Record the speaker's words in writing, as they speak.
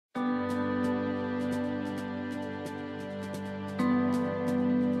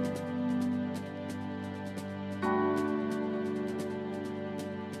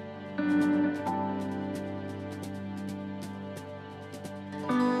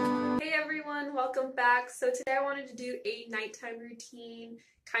welcome back. So today I wanted to do a nighttime routine,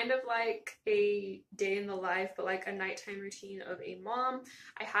 kind of like a day in the life, but like a nighttime routine of a mom.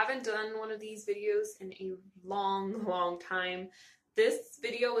 I haven't done one of these videos in a long time. This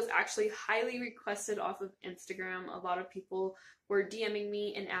video was actually highly requested off of Instagram. A lot of people were DMing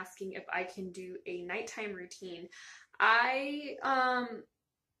me and asking if I can do a nighttime routine. I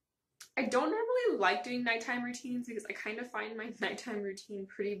don't normally like doing nighttime routines because I kind of find my nighttime routine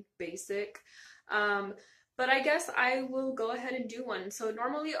pretty basic. But I guess I will go ahead and do one. So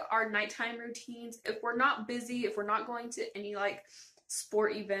normally our nighttime routines, if we're not busy, if we're not going to any like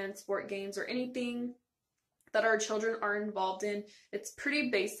sport events, sport games, or anything that our children are involved in, it's pretty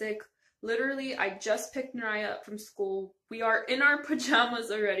basic. Literally, I just picked Nariah up from school. We are in our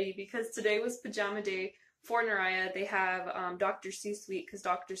pajamas already because today was pajama day for Nariah. They have Dr. Seuss week because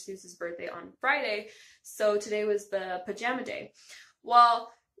Dr. Seuss's birthday on Friday, so today was the pajama day.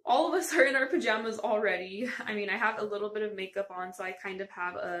 Well, all of us are in our pajamas already. I mean, I have a little bit of makeup on, so I kind of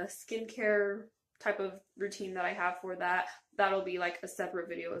have a skincare type of routine that I have for that. That'll be like a separate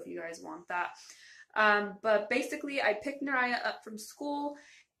video if you guys want that. But basically, I picked Nariah up from school,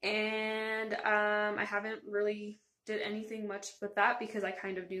 and I haven't really did anything much with that because I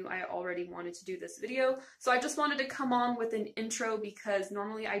kind of knew I already wanted to do this video. So I just wanted to come on with an intro because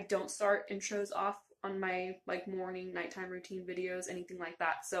normally I don't start intros off on my like morning, nighttime routine videos, anything like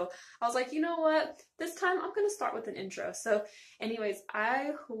that. So I was like, you know what? This time I'm gonna start with an intro. So anyways,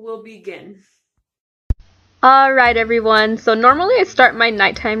 I will begin. Alright everyone, so normally I start my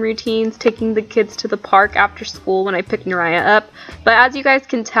nighttime routines taking the kids to the park after school when I pick Nariah up, but as you guys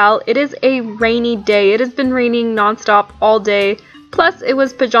can tell, it is a rainy day. It has been raining nonstop all day, plus it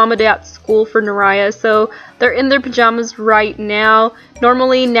was pajama day at school for Nariah, so they're in their pajamas right now.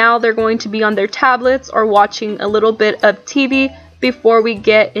 Normally now they're going to be on their tablets or watching a little bit of TV before we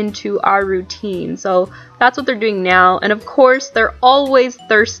get into our routine. So that's what they're doing now, and of course they're always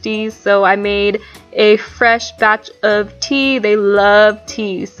thirsty, so I made a fresh batch of tea. They love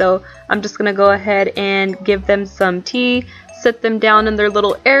tea, so I'm just gonna go ahead and give them some tea, sit them down in their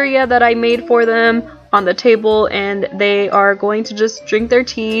little area that I made for them on the table, and they are going to just drink their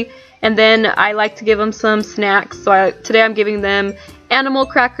tea. And then I like to give them some snacks, so today I'm giving them animal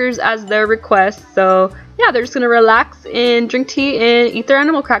crackers as their request. So yeah, they're just gonna relax and drink tea and eat their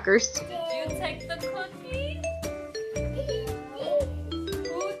animal crackers. Did you take the cookie?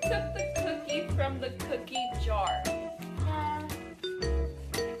 Who took the cookie from the cookie jar?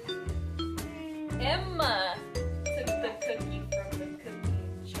 Emma took the cookie from the cookie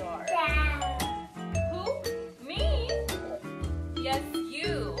jar. Who? Me? Yes,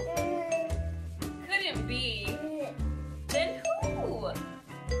 you. Couldn't be. Then who?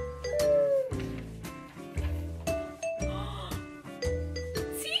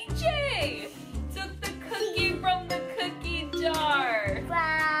 TJ took the cookie from the cookie jar.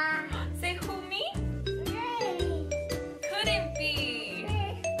 Say who, me? Couldn't be.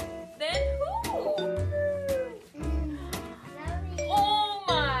 Then who? Oh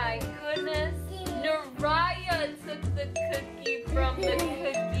my goodness. Nariah took the cookie from the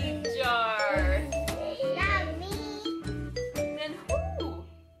cookie jar. Then who?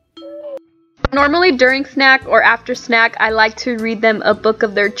 Normally during snack or after snack, I like to read them a book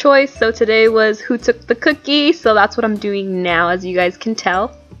of their choice. So today was Who Took the Cookie? So that's what I'm doing now, as you guys can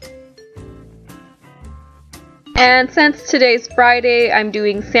tell. And since today's Friday, I'm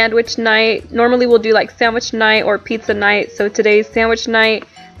doing sandwich night. Normally we'll do like sandwich night or pizza night. So today's sandwich night.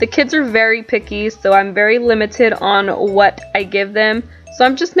 The kids are very picky, so I'm very limited on what I give them. So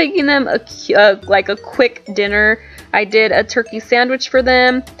I'm just making them like a quick dinner. I did a turkey sandwich for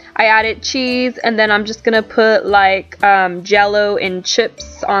them. I added cheese, and then I'm just gonna put like Jello and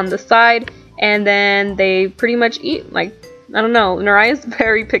chips on the side, and then they pretty much eat. Like, I don't know, Nariah's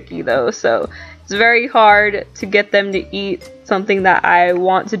very picky though, so it's very hard to get them to eat something that I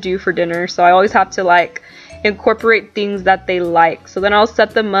want to do for dinner. So I always have to like incorporate things that they like. So then I'll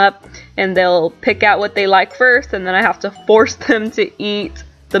set them up and they'll pick out what they like first, and then I have to force them to eat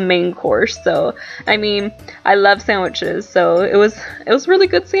the main course. So I mean, I love sandwiches, so it was really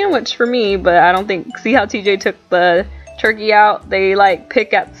good sandwich for me. But I don't think, see how TJ took the turkey out, they like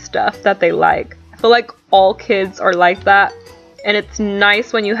pick at stuff that they like. I feel like all kids are like that, and it's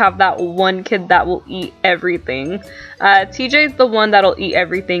nice when you have that one kid that will eat everything. TJ's the one that'll eat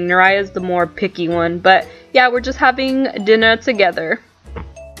everything. Nariah's the more picky one. But yeah, we're just having dinner together.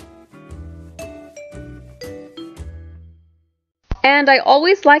 And I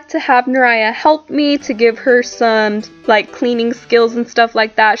always like to have Nariah help me to give her some like cleaning skills and stuff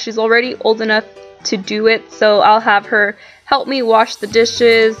like that. She's already old enough to do it, so I'll have her help me wash the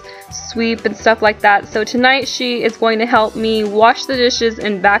dishes, sweep, and stuff like that. So tonight she is going to help me wash the dishes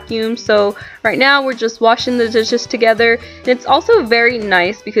and vacuum. So right now we're just washing the dishes together. And it's also very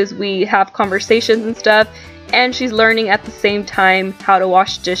nice because we have conversations and stuff, and she's learning at the same time how to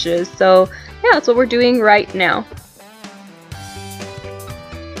wash dishes. So yeah, that's what we're doing right now.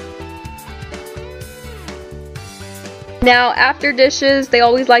 Now after dishes, they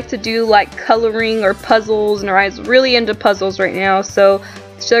always like to do like coloring or puzzles. Naraya's really into puzzles right now, so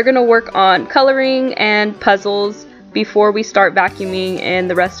they're gonna work on coloring and puzzles before we start vacuuming and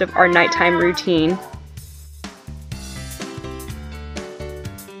the rest of our nighttime routine.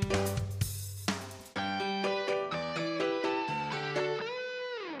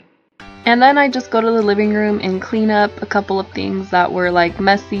 And then I just go to the living room and clean up a couple of things that were like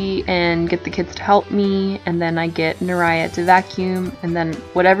messy and get the kids to help me, and then I get Naraya to vacuum, and then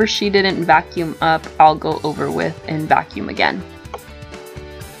whatever she didn't vacuum up, I'll go over with and vacuum again.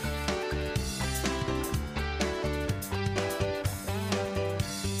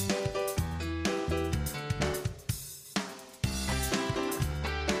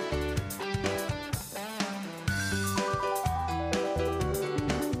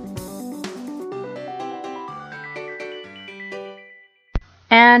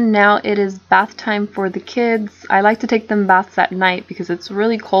 And now it is bath time for the kids. I like to take them baths at night because it's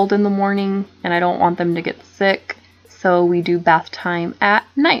really cold in the morning and I don't want them to get sick. So we do bath time at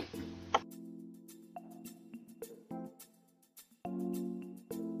night.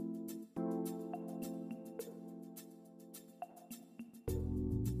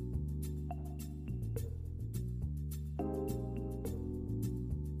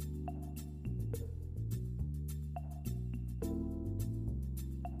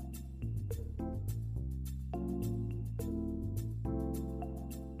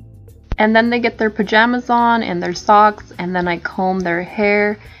 And then they get their pajamas on and their socks, and then I comb their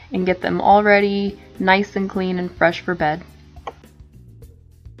hair and get them all ready, nice and clean and fresh for bed.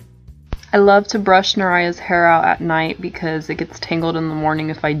 I love to brush Naraya's hair out at night because it gets tangled in the morning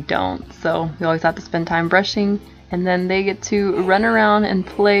if I don't, so we always have to spend time brushing, and then they get to run around and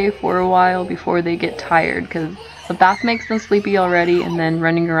play for a while before they get tired because the bath makes them sleepy already, and then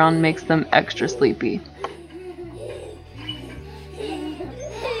running around makes them extra sleepy.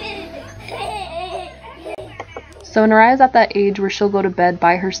 So Naraya's at that age where she'll go to bed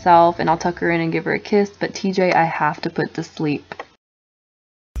by herself and I'll tuck her in and give her a kiss, but TJ I have to put to sleep.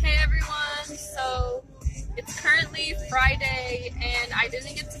 Hey everyone, so it's currently Friday and I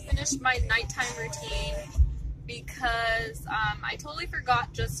didn't get to finish my nighttime routine because I totally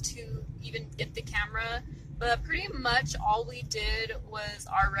forgot just to even get the camera, but pretty much all we did was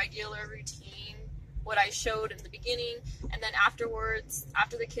our regular routine, what I showed in the beginning, and then afterwards,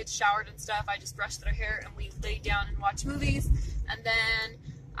 after the kids showered and stuff, I just brushed their hair and we laid down and watched movies, and then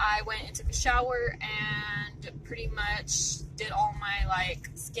I went and took a shower and pretty much did all my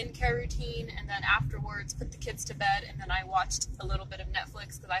like skincare routine, and then afterwards put the kids to bed, and then I watched a little bit of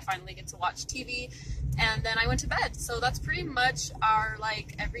Netflix because I finally get to watch TV, and then I went to bed. So that's pretty much our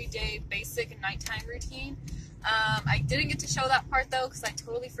like everyday basic nighttime routine. I didn't get to show that part though because I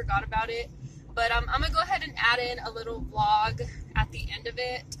totally forgot about it. But I'm going to go ahead and add in a little vlog at the end of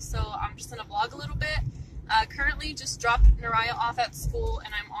it. So I'm just going to vlog a little bit. Currently just dropped Naraya off at school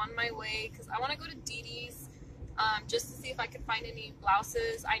and I'm on my way because I want to go to DD's just to see if I can find any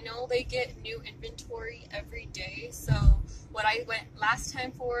blouses. I know they get new inventory every day. So what I went last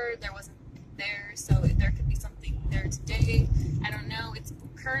time for, there wasn't there. So there could be something there today. I don't know. It's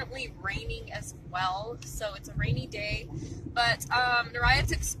currently raining as well. So it's a rainy day. But Naraya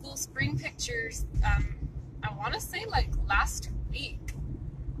took school spring pictures, I want to say like last week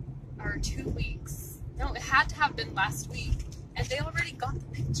or 2 weeks. No, it had to have been last week. And they already got the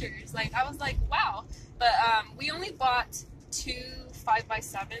pictures. Like, I was like, wow. But we only bought 2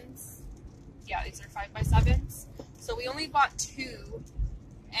 5x7s. Yeah, these are 5x7s. So we only bought 2.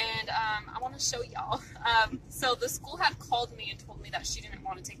 And I want to show y'all. So the school had called me and told me that she didn't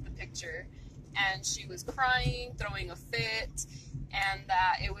want to take the picture. And she was crying, throwing a fit, and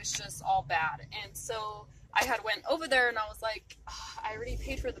that it was just all bad. And so I had went over there and I was like, oh, I already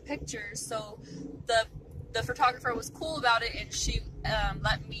paid for the picture. So the photographer was cool about it, and she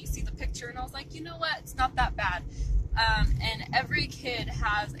let me see the picture, and I was like, you know what, it's not that bad. And every kid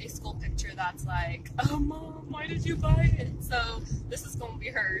has a school picture that's like, oh mom, why did you buy it? So this is gonna be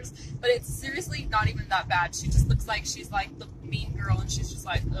hers, but it's seriously not even that bad. She just looks like she's like the mean girl, and she's just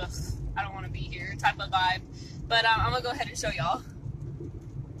like, ugh, I don't want to be here type of vibe. But I'm gonna go ahead and show y'all.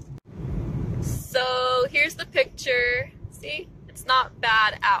 So here's the picture. See, it's it's not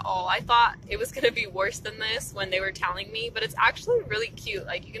bad at all. I thought it was gonna be worse than this when they were telling me, but it's actually really cute.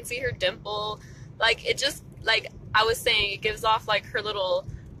 Like, you can see her dimple. Like, it just, like I was saying, it gives off like her little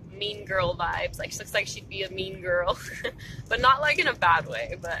mean girl vibes. Like, she looks like she'd be a mean girl, but not like in a bad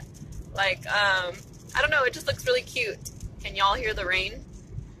way, but like, I don't know, it just looks really cute. Can y'all hear the rain?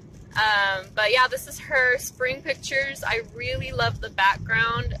 But yeah, this is her spring pictures. I really love the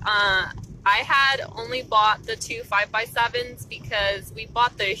background. I had only bought the two 5x7s because we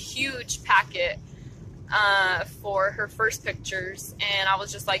bought the huge packet for her first pictures, and I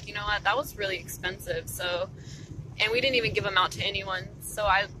was just like, you know what, that was really expensive. So, and we didn't even give them out to anyone, so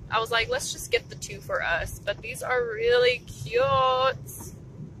I was like, let's just get the two for us. But these are really cute.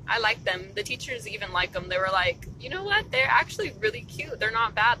 I like them. The teachers even like them. They were like, you know what, they're actually really cute. They're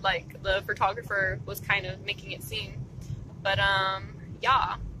not bad like the photographer was kind of making it seem. But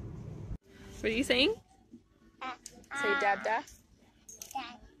yeah. What are you saying? Say dada.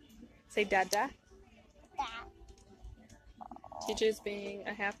 Say dada. TJ's being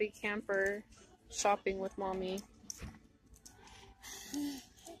a happy camper, shopping with mommy.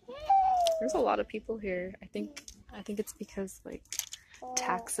 There's a lot of people here. I think it's because like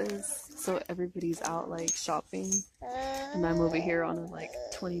taxes, so everybody's out like shopping, and I'm over here on a like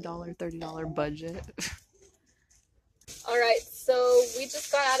 $20, $30 budget. Alright, so we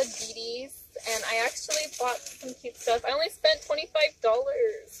just got out of DD's, and I actually bought some cute stuff. I only spent $25.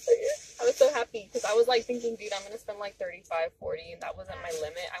 I was so happy because I was like thinking, dude, I'm gonna spend like $35, $40, and that wasn't my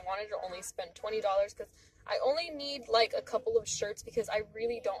limit. I wanted to only spend $20 because I only need like a couple of shirts because I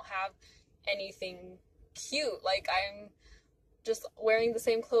really don't have anything cute. Like, I'm just wearing the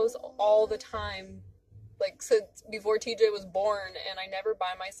same clothes all the time, like since before TJ was born, and I never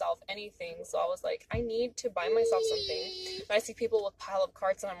buy myself anything. So I was like, I need to buy myself something. And I see people with pile up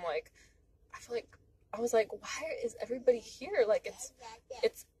carts, and I'm like, I was like, why is everybody here? Like,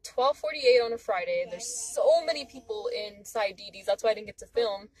 it's 12:48 on a Friday. There's so many people inside DD's. That's why I didn't get to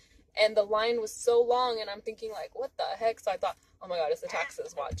film. And the line was so long, and I'm thinking like, what the heck? So I thought, oh my god, it's the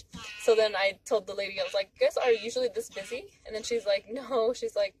taxes, watch. So then I told the lady, I was like, guys, are you usually this busy? And then she's like, no.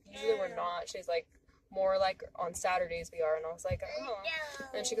 She's like, usually we're not. She's like, more like on Saturdays we are. And I was like, oh.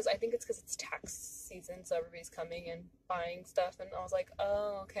 And she goes, I think it's because it's tax season, so everybody's coming and buying stuff. And I was like,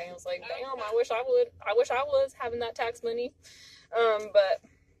 oh, okay. I was like, damn, I wish I was having that tax money. But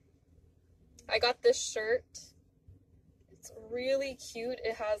I got this shirt. It's really cute.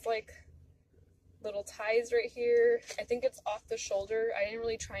 It has like little ties right here. I think it's off the shoulder. I didn't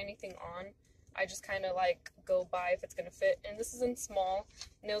really try anything on. I just kind of like go by if it's gonna fit. And this is in small,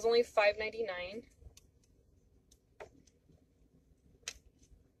 and it was only $5.99.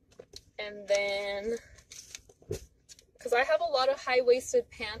 And then, because I have a lot of high-waisted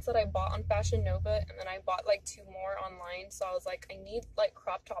pants that I bought on Fashion Nova, and then I bought like 2 more online, so I was like, I need like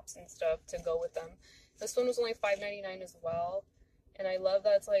crop tops and stuff to go with them. This one was only $5.99 as well, and I love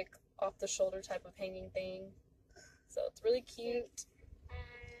that it's like off the shoulder type of hanging thing, so it's really cute.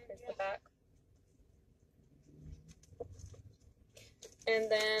 Here's the back. And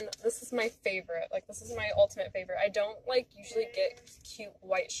then this is my favorite, like this is my ultimate favorite. I don't like usually get cute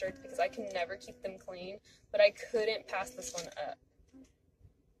white shirts because I can never keep them clean, but I couldn't pass this one up.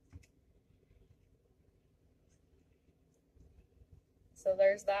 So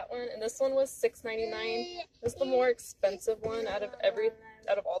there's that one, and this one was $6.99. This is the more expensive one out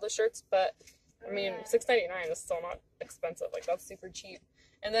of all the shirts, but I mean, $6.99 is still not expensive. Like, that's super cheap.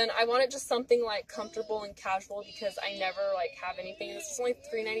 And then I wanted just something like comfortable and casual because I never like have anything. This is only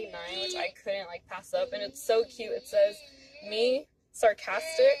 $3.99, which I couldn't like pass up, and it's so cute. It says, "Me,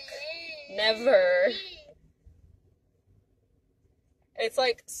 sarcastic, never." It's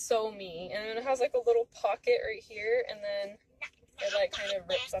like so me, and then it has like a little pocket right here, and then it like kind of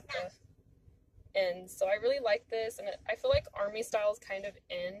rips up the end. So I really like this, and I feel like army style is kind of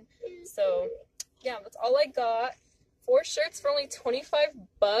in. So yeah, that's all I got. 4 shirts for only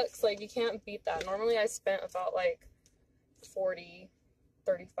 $25. Like, you can't beat that. Normally I spent about like 40,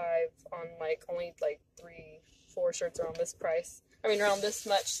 35 on like only like 3-4 shirts around this price. I mean, around this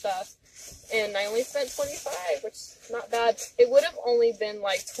much stuff. And I only spent 25, which is not bad. It would have only been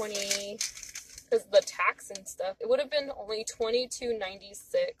like 20, because the tax and stuff. It would have been only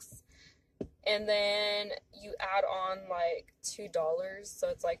 $22.96. And then you add on like $2, so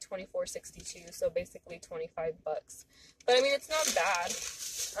it's like $24.62, so basically $25. But I mean, it's not bad.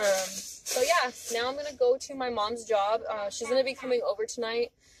 So yeah, now I'm gonna go to my mom's job. She's gonna be coming over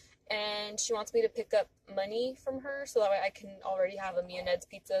tonight, and she wants me to pick up money from her so that way I can already have a Me and Ned's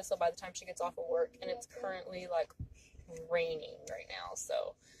pizza. So by the time she gets off of work, and it's currently like raining right now,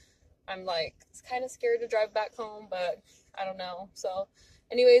 so I'm like kind of scared to drive back home, but I don't know. So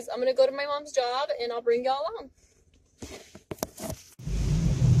anyways, I'm gonna go to my mom's job and I'll bring y'all along.